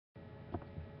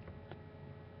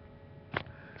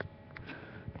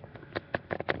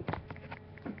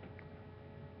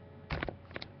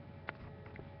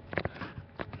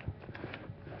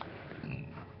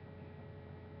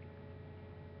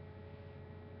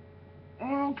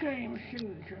Okay, my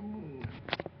signature move.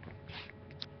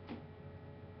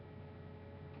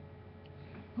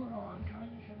 Hold on, trying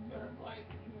to get some better light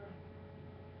here.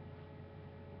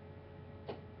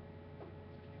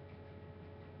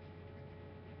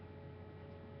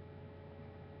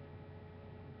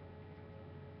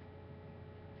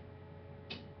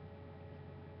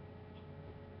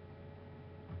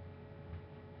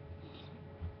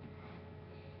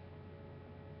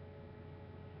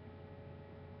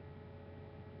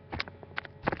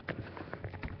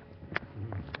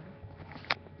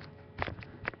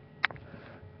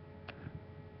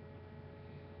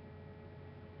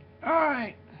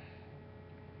 Alright.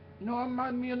 No, it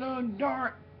might be a little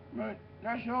dark, but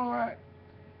that's alright.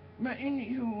 But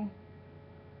anywho,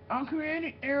 I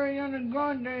created Ariana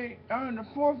Grande out of the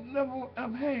 4th level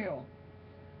of hell.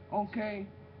 Okay?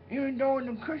 Even though in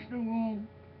the crystal room,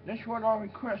 that's what I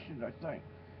requested, I think.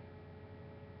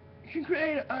 She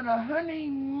created out of honey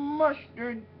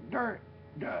mustard dirt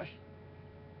dust.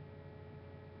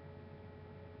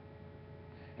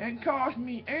 It cost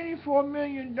me $84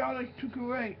 million to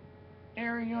create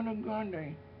Ariana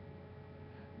Grande.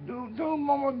 Through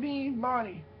Mama Bean's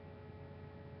body.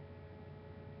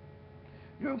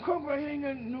 Through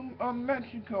Copenhagen,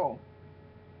 Mexico.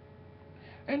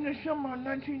 In the summer of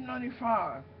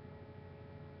 1995.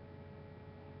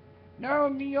 That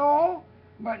would be all,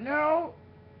 but now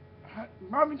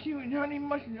barbecue and honey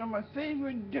mustard are my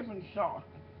favorite dipping sauce.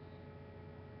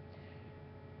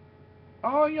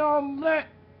 All y'all black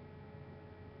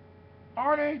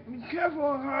artists, be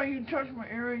careful how you touch my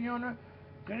Ariana,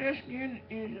 cause that skin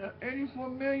is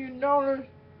 $84 million.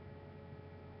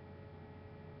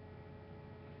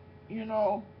 You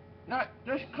know,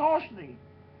 that's costly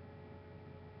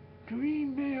to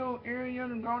rebuild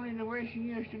Ariana Grande the way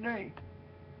she is today.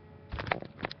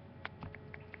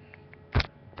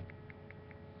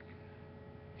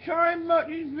 Sorry about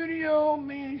this video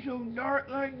being so dark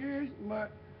like this,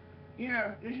 but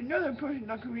yeah, there's another person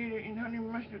that created in honey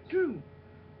mustard too,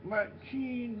 but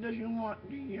she doesn't want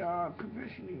the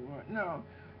publicity. No,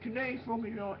 today's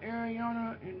focus on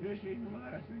Ariana, and this is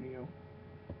my last video.